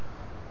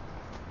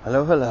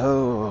Hello,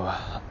 hello.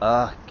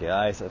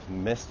 Guys, I've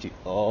missed you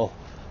all.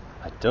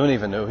 I don't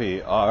even know who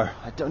you are.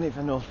 I don't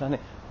even know if any...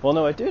 Well,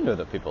 no, I do know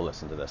that people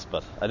listen to this,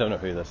 but I don't know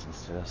who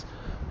listens to this.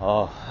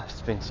 Oh,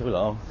 it's been so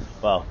long.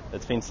 Well,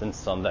 it's been since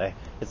Sunday.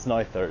 It's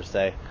now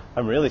Thursday.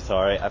 I'm really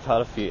sorry. I've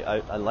had a few...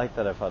 I like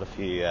that I've had a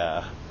few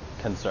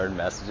concerned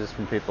messages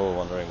from people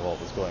wondering what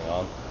was going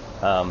on.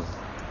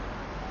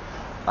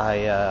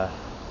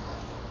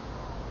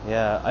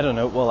 Yeah, I don't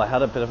know. Well, I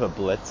had a bit of a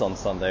blitz on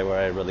Sunday where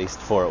I released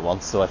 4 at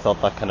once, so I thought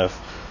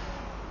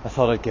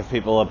I'd give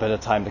people a bit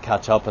of time to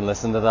catch up and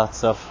listen to that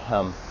stuff.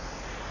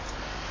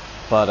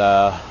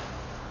 But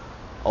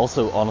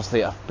also,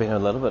 honestly, I've been a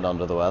little bit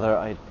under the weather.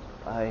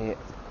 I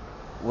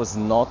was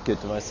not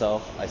good to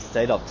myself. I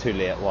stayed up too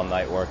late one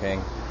night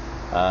working,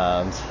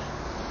 and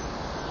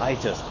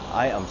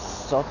I am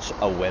such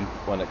a wimp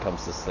when it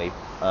comes to sleep.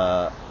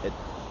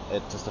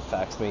 It just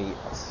affects me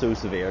so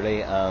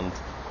severely, and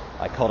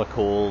I caught a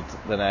cold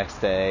the next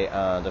day,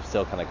 and I've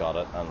still kind of got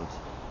it, and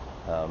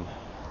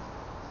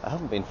I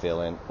haven't been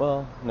feeling,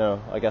 well, no,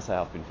 I guess I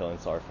have been feeling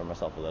sorry for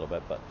myself a little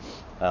bit, but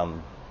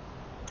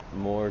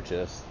more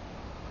just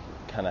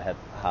kind of had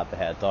the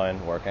head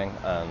down working,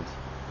 and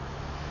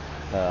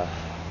I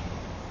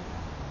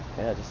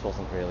just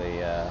wasn't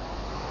really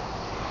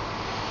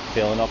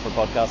feeling up for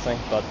podcasting,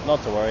 but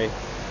not to worry,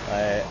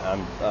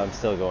 I'm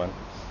still going.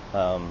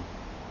 I'm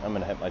going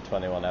to hit my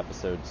 21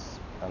 episodes,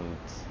 and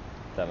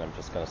then I'm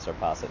just going to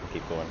surpass it and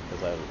keep going,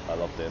 because I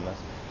love doing this.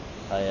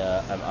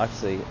 I'm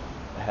actually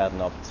heading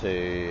up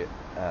to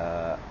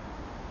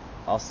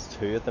Us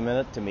 2 at the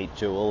minute to meet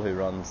Joel, who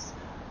runs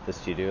the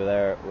studio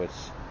there, which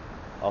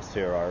Us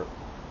 2 are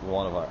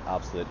one of our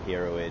absolute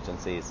hero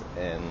agencies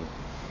in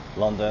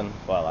London.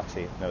 Well,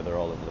 actually, no, they're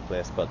all over the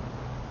place, but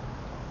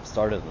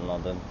started in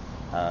London,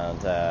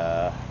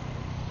 and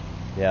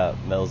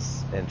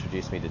Mills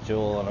introduced me to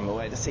Joel, and I'm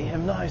away to see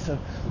him now, so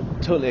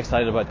I'm totally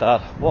excited about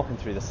that. Walking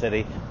through the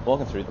city,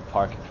 walking through the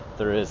park.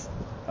 There is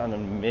an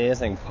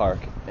amazing park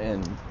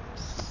in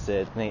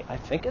Sydney. I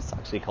think it's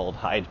actually called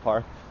Hyde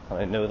Park, and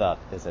I know that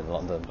is in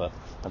London, but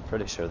I'm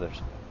pretty sure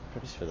this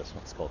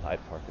one's called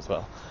Hyde Park as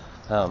well.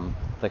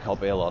 They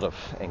copy a lot of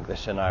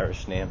English and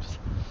Irish names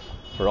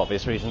for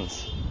obvious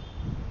reasons.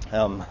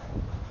 Anyway.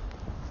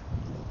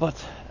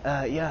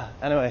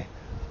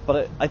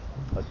 But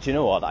do you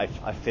know what? I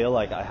feel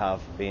like I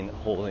have been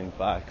holding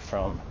back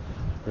from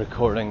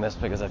recording this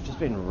because I've just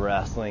been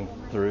wrestling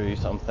through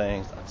some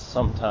things, and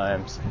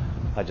sometimes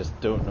I just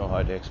don't know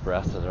how to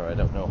express it, or I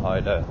don't know how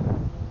to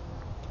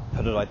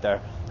put it out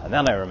there. And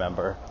then I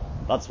remember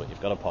that's what you've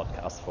got a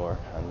podcast for,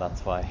 and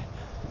that's why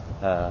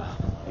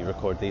you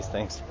record these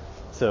things.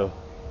 So,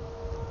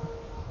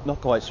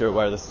 not quite sure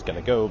where this is going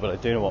to go, but I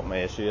do know what my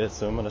issue is,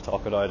 so I'm going to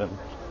talk it out and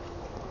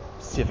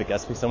see if it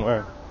gets me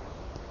somewhere.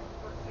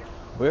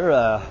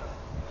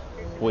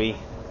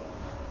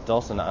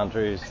 Dawson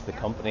Andrews, the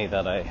company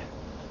that I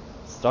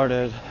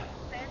started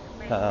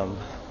a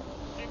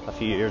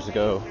few years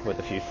ago with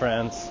a few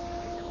friends.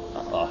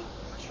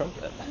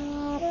 Trumpet.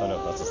 Oh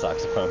no, that's a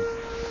saxophone.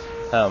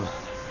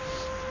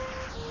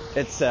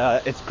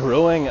 It's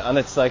growing, and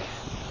it's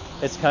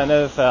kind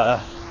of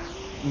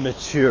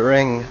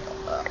maturing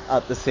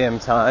at the same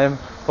time,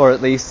 or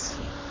at least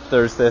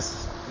there's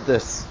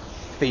this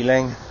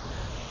feeling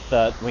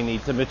that we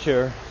need to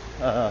mature.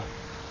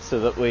 So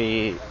that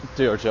we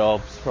do our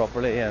jobs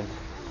properly and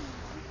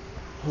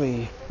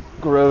we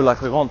grow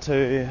like we want to,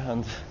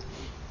 and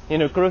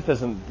growth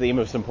isn't the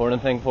most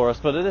important thing for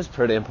us, but it is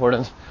pretty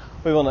important.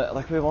 We've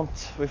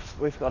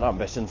got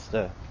ambitions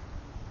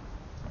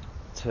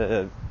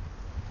to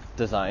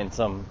design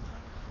some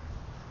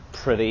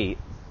pretty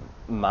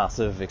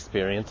massive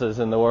experiences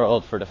in the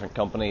world for different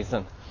companies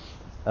and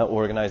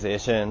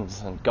organizations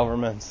and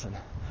governments, and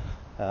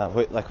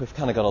we've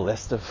kind of got a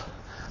list of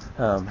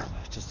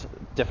just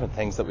different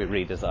things that we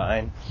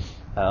redesign.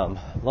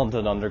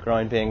 London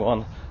Underground being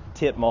one,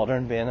 Tate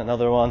Modern being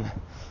another one.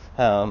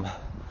 The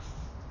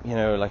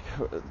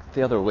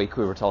other week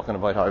we were talking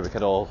about how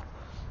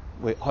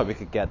we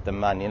could get the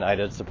Man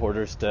United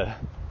supporters to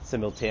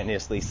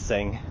simultaneously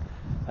sing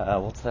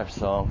what's their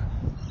song?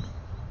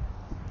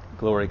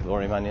 Glory,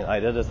 Glory, Man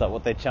United. Is that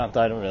what they chant?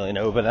 I don't really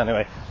know, but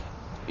anyway,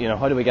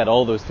 how do we get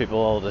all those people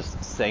all to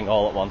sing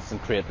all at once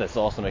and create this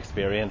awesome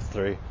experience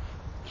through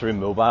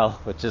mobile,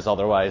 which is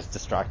otherwise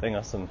distracting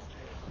us and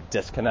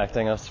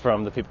disconnecting us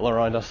from the people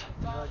around us,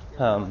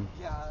 all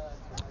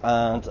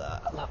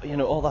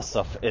that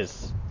stuff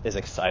is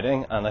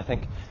exciting, and I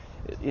think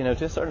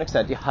to a certain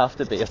extent you have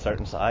to be a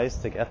certain size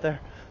to get there,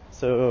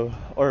 to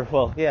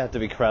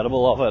be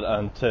credible of it,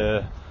 and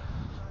to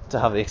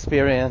have the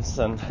experience,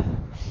 and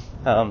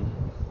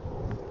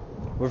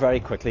we're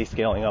very quickly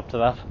scaling up to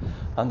that,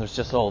 and there's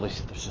just so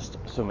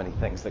many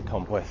things that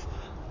come with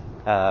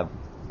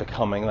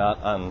becoming that,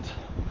 and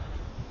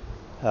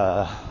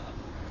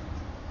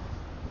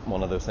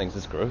one of those things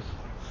is growth.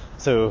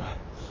 So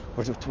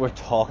we're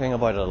talking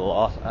about it a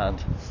lot,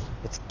 and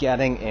we're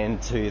getting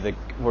into the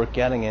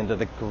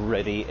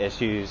gritty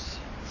issues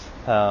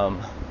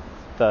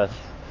that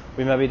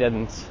we maybe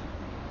didn't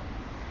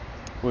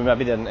we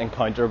maybe didn't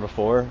encounter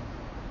before.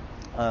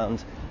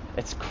 And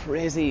it's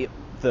crazy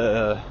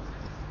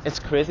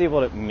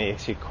what it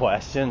makes you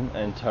question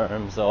in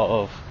terms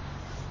of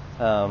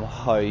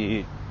how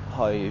you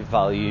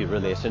value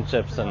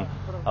relationships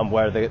and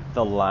where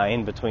the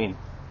line between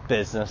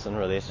business and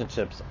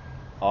relationships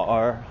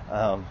are,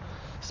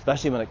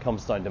 especially when it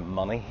comes down to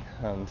money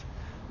and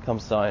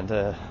comes down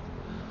to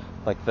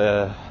like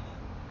the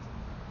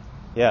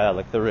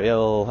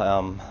real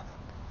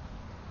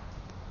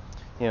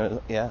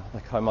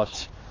like how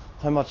much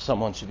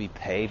someone should be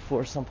paid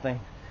for something,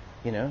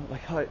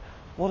 like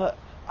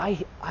I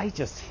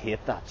just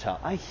hate that chat.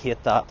 I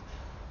hate that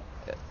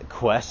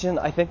question.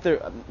 I think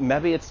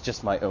maybe it's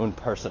just my own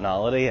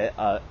personality,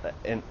 a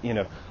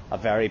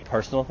very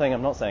personal thing.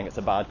 I'm not saying it's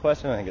a bad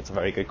question. I think it's a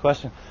very good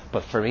question.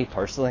 But for me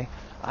personally,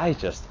 I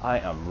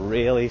am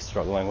really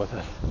struggling with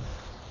it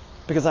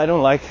because that's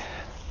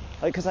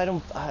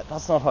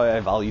not how I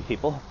value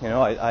people.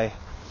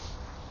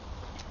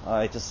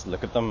 I just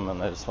look at them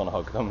and I just want to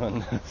hug them,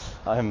 and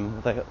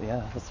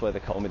that's why they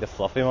call me the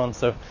fluffy one.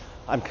 So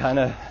I'm kind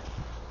of,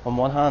 on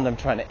one hand, I'm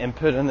trying to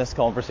input in this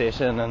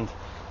conversation and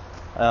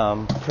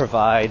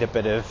provide a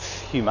bit of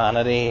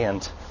humanity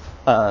and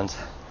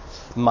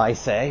my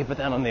say, but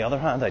then on the other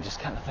hand, I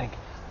just kind of think,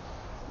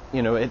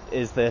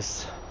 is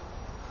this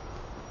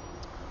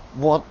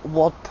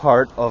what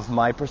part of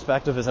my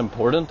perspective is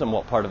important and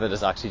what part of it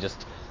is actually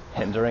just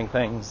hindering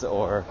things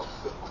or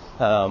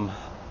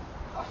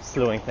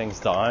slowing things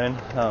down,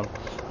 and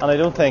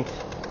I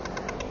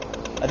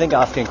think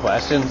asking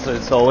questions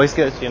is always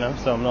good, so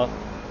I'm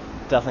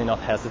definitely not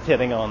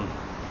hesitating on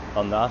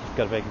that. I've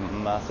got a big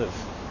massive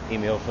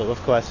email full of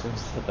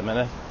questions at the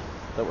minute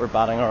that we're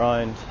batting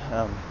around,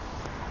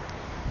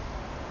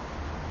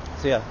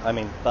 so yeah, I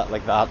mean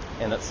that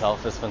in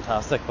itself is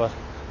fantastic, but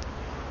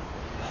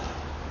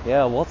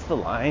yeah, what's the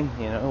line,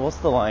 what's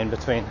the line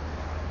between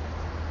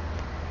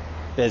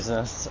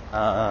business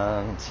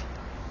and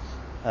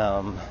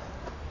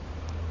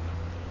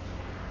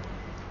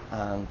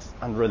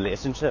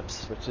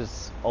relationships, which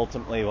is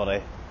ultimately what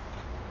I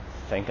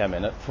think I'm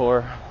in it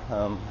for,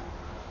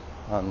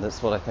 and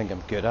it's what I think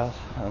I'm good at,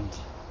 and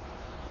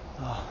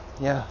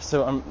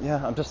so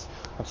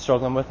I'm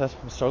struggling with it.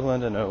 I'm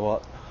struggling to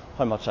know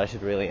how much I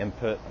should really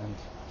input and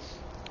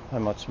how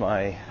much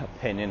my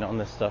opinion on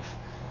this stuff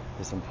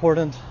is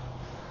important,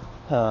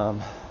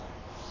 but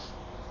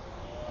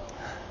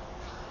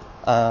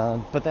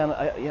then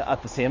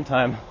at the same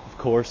time, of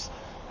course,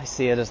 I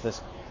see it as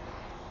this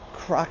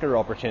cracker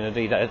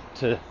opportunity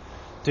to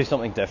do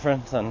something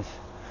different and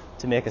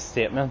to make a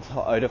statement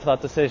out of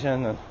that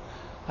decision. And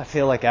I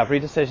feel like every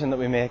decision that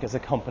we make as a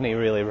company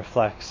really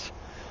reflects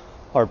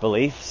our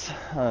beliefs,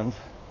 and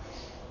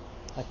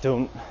I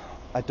don't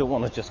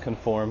want to just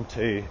conform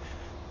to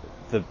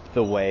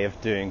the way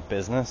of doing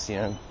business,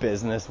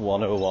 Business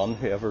 101,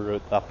 whoever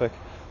wrote that book.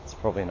 It's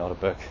probably not a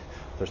book.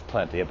 There's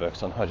plenty of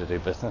books on how to do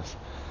business,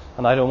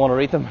 and I don't want to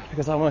read them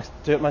because I want to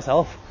do it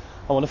myself.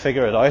 I want to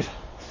figure it out.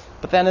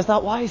 But then, is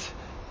that wise?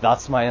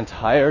 That's my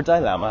entire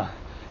dilemma.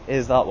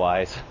 Is that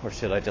wise, or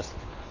should I just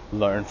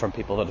learn from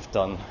people that have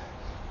done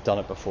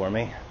it before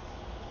me?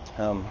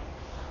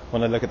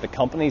 When I look at the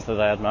companies that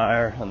I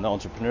admire and the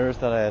entrepreneurs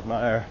that I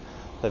admire,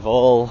 they've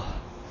all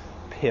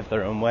paved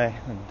their own way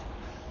and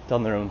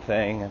done their own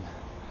thing.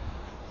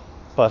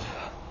 But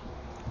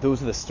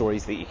those are the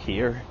stories that you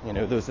hear.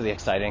 Those are the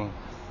exciting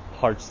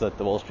parts that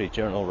the Wall Street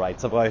Journal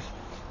writes about.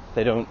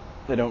 They don't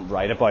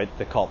write about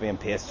the copy and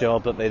paste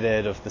job that they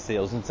did of the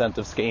sales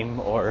incentive scheme,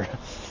 or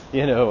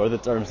or the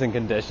terms and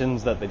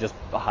conditions that they just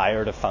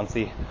hired a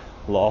fancy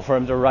law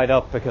firm to write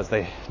up because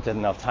they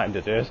didn't have time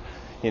to do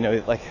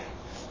it. Like,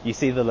 you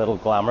see the little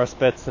glamorous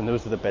bits, and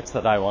those are the bits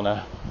that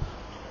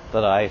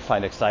I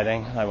find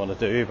exciting and I want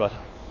to do. But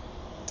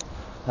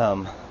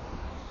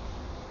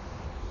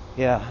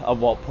at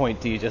what point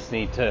do you just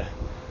need to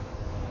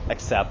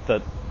accept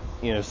that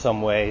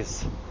some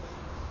ways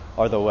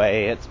are the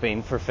way it's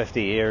been for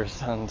 50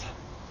 years, and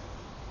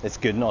it's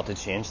good not to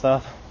change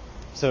that?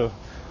 So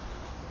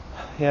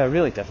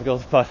really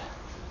difficult, but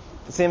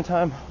at the same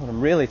time, what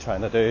I'm really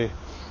trying to do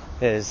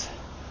is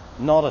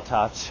not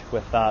attach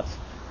with that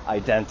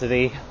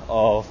identity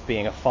of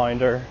being a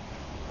founder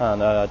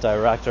and a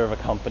director of a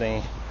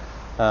company,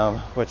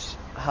 which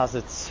has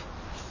its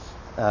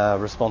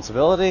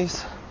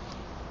responsibilities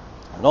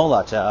and all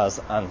that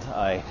jazz, and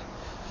I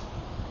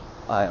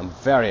am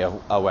very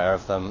aware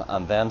of them,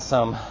 and then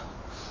some.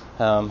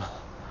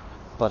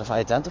 But if I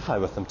identify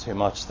with them too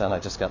much, then I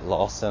just get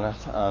lost in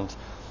it, and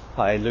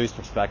I lose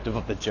perspective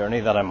of the journey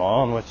that I'm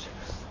on, which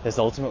is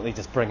ultimately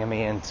just bringing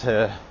me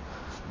into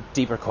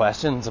deeper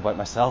questions about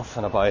myself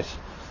and about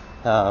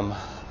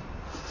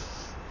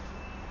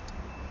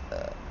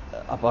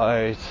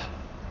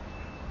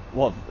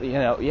what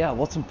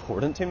what's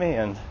important to me,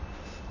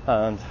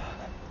 and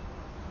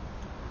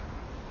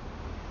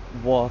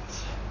what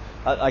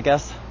I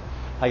guess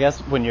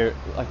when you're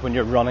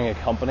running a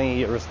company,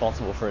 you're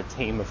responsible for a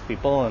team of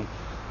people, and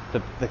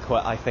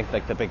I think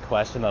like the big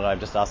question that I'm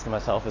just asking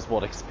myself is,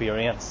 what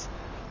experience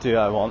do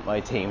I want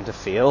my team to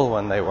feel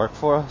when they work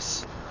for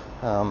us?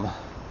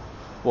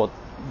 What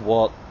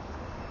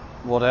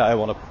do I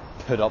want to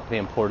put up the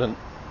importance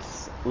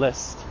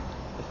list,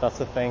 if that's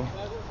a thing?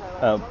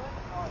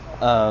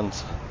 And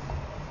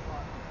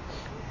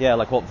yeah,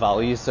 like what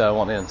values do I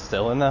want to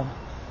instill in them?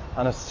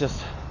 And it's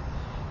just,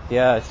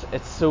 yeah,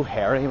 it's so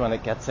hairy when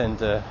it gets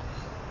into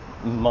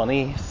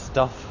money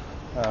stuff.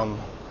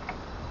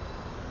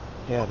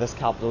 Yeah, this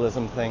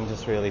capitalism thing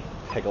just really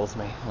pickles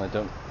me, and I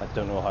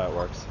don't know how it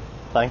works.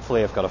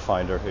 Thankfully, I've got a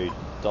founder who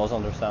does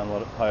understand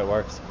how it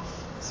works,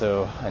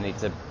 so I need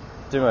to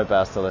do my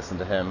best to listen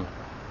to him,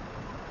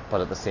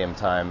 but at the same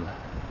time,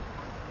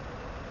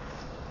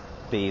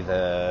 be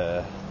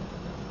the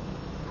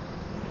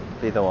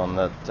one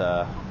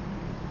that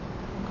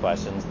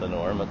questions the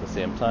norm at the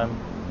same time.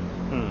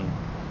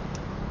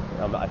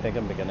 I think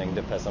I'm beginning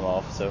to piss him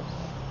off, so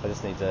I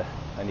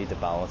need to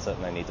balance it,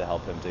 and I need to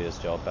help him do his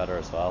job better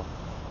as well.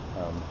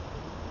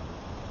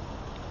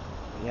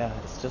 Yeah,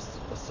 it's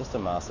just a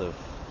massive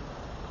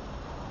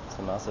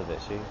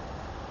issue.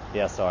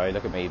 Yeah, sorry,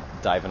 look at me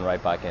diving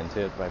right back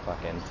into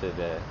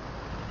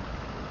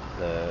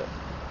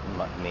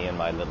me and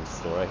my little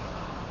story.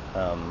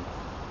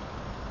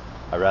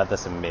 I read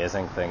this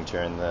amazing thing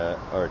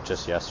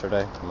just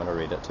yesterday. I'm going to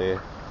read it to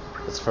you.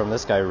 It's from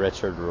this guy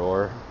Richard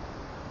Rohr.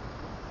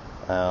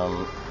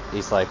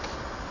 He's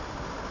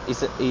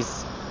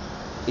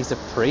a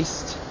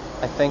priest,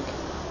 I think,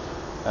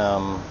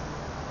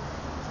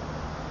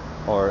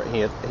 or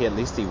he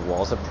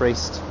was a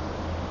priest,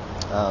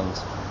 and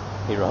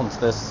he runs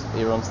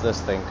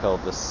this thing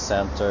called the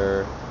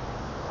Center.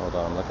 Hold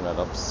on, I'm looking it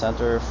up.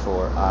 Center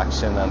for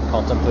Action and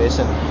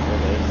Contemplation.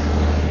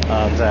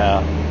 And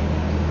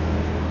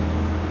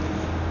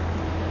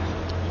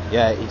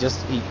yeah,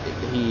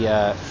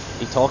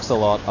 he talks a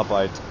lot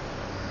about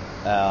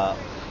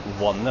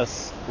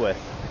oneness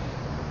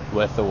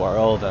with the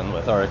world and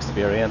with our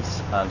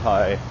experience, and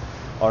how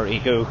our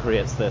ego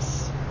creates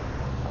this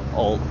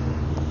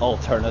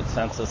alternate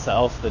sense of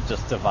self that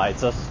just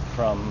divides us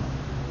from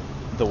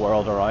the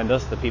world around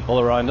us, the people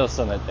around us,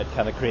 and it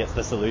kind of creates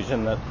this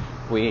illusion that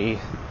we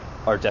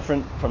are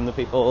different from the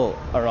people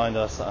around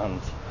us,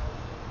 and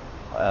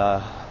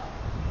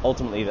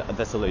ultimately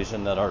this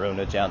illusion that our own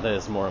agenda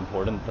is more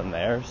important than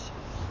theirs,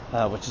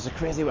 which is a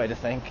crazy way to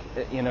think,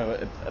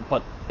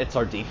 but it's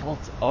our default.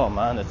 Oh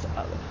man, I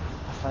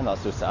find that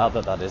so sad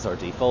that is our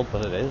default,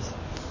 but it is.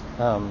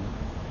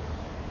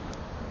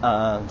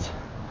 And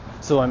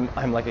so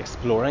I'm like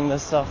exploring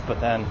this stuff, but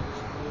then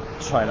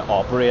trying to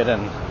operate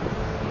in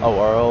a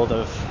world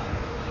of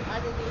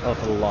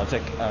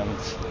logic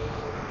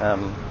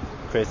and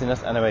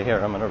craziness. Anyway, here,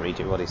 I'm going to read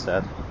you what he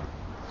said.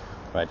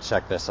 Right,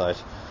 check this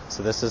out.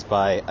 So this is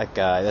by a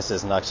guy. This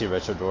isn't actually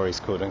Richard Rohr, he's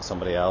quoting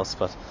somebody else,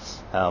 but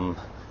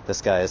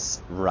this guy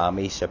is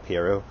Rami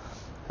Shapiro,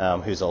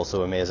 who's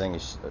also amazing.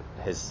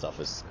 His stuff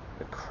is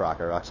a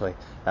cracker, actually.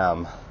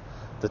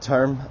 The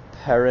term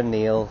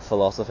perennial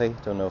philosophy,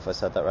 don't know if I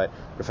said that right,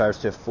 refers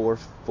to a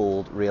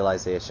fourfold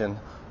realization.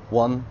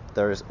 One,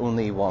 there is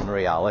only one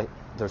reality.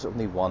 There's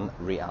only one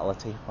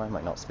reality. Why am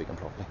I not speaking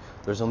properly?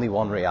 There's only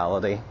one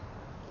reality.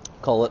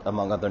 Call it,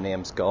 among other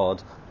names,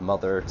 God,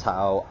 Mother,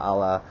 Tao,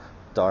 Allah,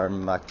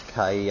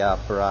 Dharmakaya,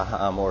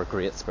 Braham, or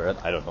Great Spirit.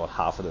 I don't know what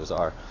half of those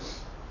are.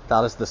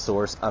 That is the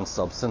source and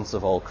substance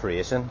of all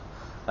creation.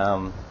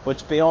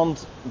 Which,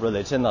 beyond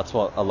religion, that's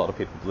what a lot of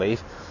people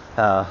believe.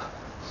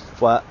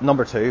 Well,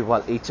 number two,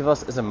 while each of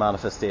us is a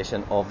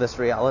manifestation of this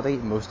reality,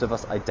 most of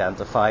us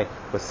identify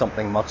with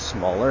something much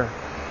smaller,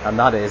 and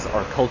that is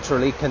our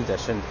culturally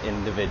conditioned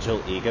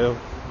individual ego,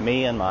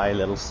 me and my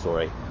little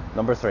story.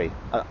 Number three,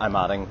 I'm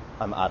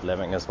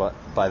ad-libbing as well.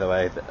 By the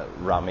way,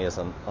 Rami is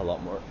a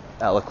lot more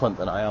eloquent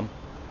than I am.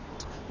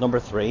 Number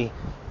three,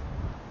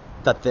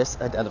 that this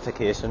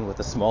identification with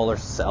the smaller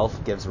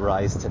self gives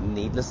rise to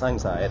needless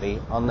anxiety,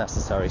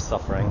 unnecessary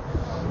suffering,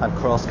 and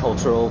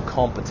cross-cultural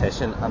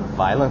competition and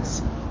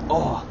violence.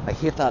 Oh, I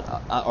hate that.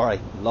 Or I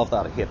love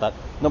that. I hate that.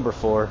 Number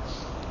four,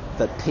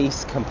 that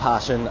peace,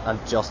 compassion, and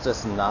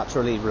justice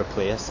naturally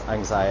replace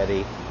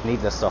anxiety,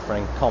 needless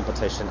suffering,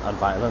 competition, and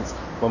violence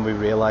when we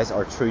realize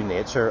our true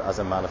nature as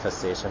a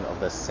manifestation of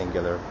this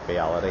singular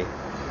reality.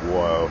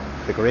 Whoa.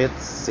 The great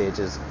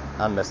sages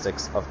and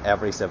mystics of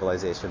every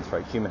civilization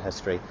throughout human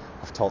history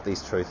have taught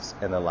these truths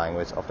in the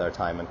language of their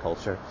time and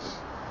culture.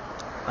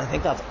 I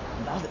think that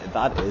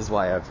is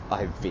why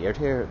I've veered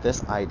here.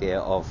 This idea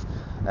of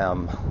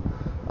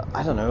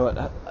I don't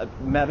know.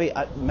 Maybe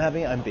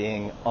I'm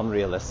being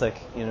unrealistic.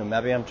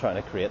 Maybe I'm trying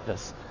to create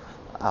this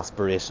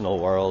aspirational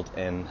world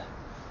in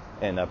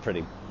a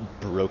pretty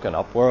broken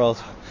up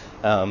world.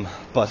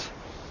 But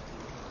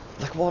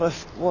like, what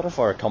if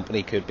our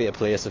company could be a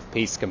place of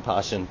peace,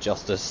 compassion,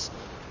 justice,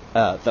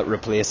 that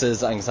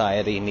replaces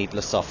anxiety,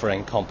 needless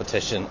suffering,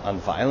 competition,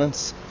 and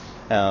violence?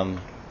 And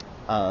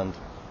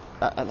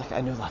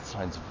I know that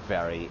sounds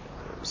very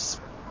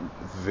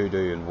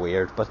voodoo and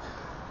weird, but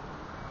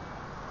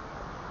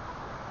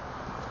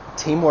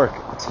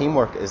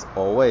teamwork is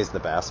always the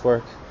best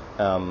work.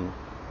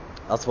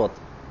 That's what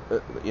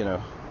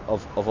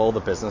of all the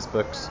business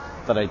books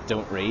that I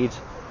don't read,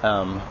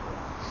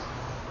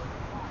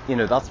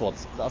 that's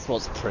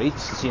what's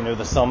preached.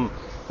 The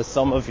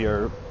sum of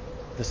your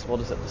the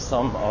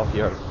sum of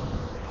your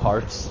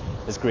parts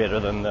is greater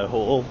than the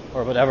whole,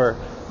 or whatever.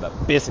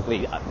 But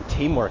basically,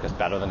 teamwork is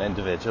better than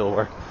individual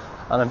work,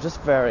 and I'm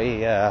just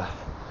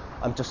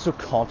so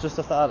conscious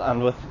of that,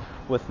 and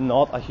with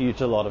not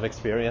a lot of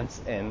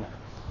experience in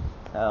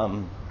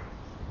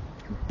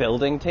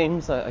building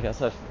teams. I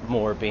guess I've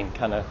more been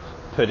kind of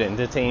put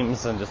into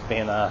teams and just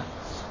being a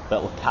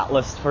little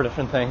catalyst for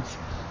different things.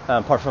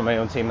 Apart from my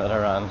own team that I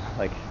ran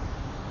like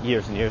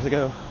years and years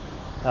ago,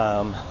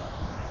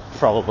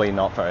 probably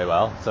not very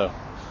well. So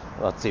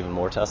that's even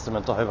more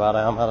testament to how bad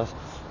I am at it.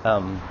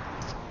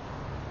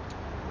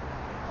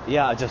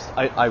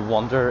 I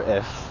wonder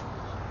if,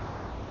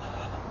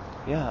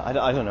 I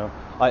don't know.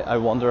 I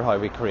wonder how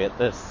we create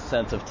this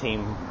sense of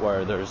team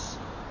where there's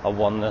a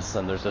oneness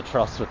and there's a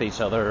trust with each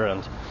other,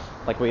 and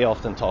like we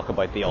often talk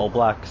about the All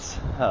Blacks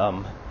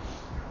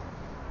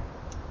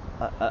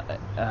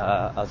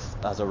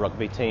as a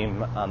rugby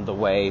team, and the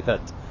way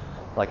that,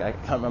 like, I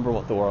can't remember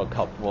what the World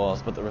Cup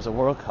was, but there was a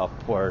World Cup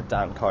where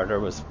Dan Carter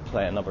was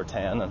playing number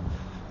 10, and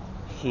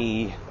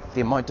the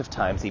amount of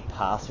times he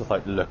passed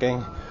without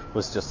looking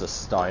was just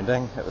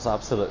astounding. It was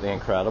absolutely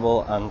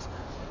incredible, and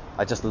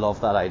I just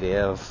love that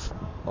idea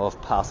of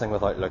passing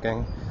without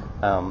looking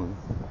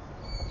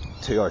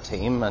to our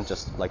team, and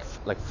just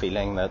like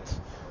feeling that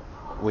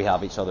we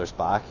have each other's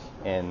back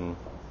in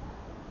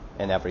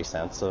every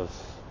sense of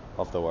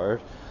the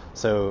word.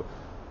 So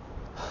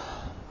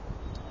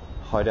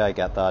how do I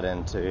get that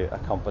into a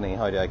company?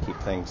 How do I keep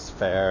things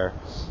fair?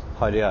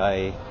 How do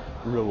I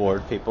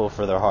reward people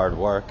for their hard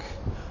work?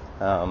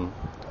 And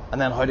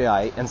then how do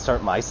I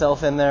insert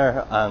myself in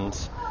there and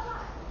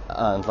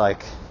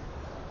like,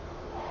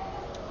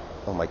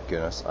 oh my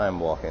goodness, I'm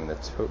walking the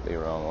totally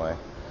wrong way.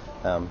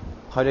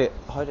 How do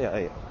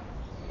I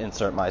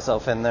insert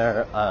myself in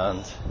there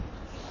and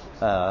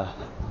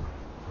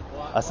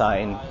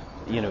assign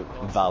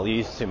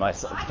value to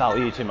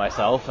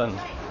myself, and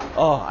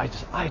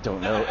I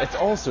don't know, it's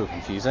all so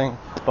confusing,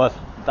 but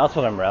that's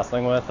what I'm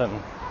wrestling with,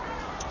 and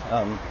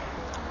I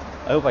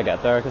hope I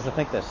get there, because I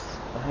think this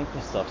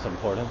stuff's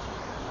important,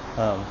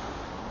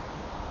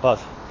 but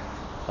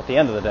at the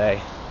end of the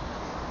day,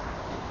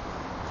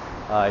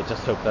 I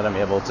just hope that I'm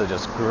able to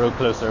just grow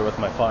closer with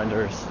my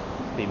founders,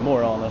 be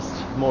more honest,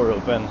 more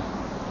open,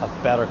 have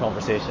better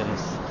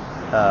conversations,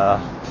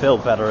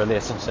 build better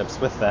relationships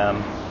with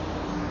them,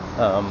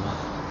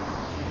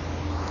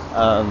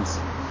 and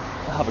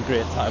have a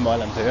great time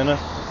while I'm doing it.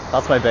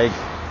 That's my big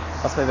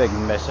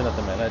mission at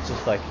the minute,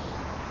 just like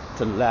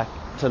to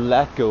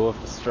let go of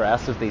the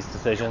stress of these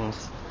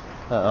decisions,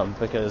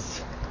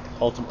 because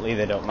ultimately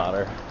they don't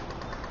matter.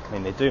 I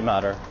mean, they do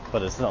matter,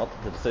 but it's not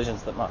the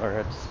decisions that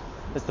matter,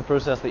 it's the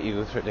process that you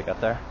go through to get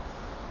there.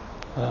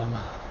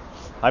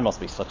 I must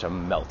be such a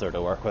melter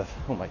to work with.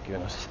 Oh my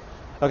goodness.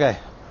 Okay,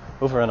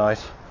 over and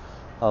out.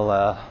 I'll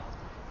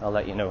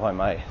let you know how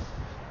my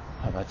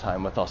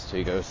time with us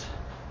two goes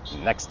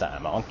next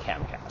time on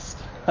Camcast.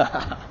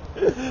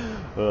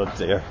 Oh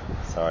dear,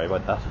 sorry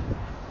about that.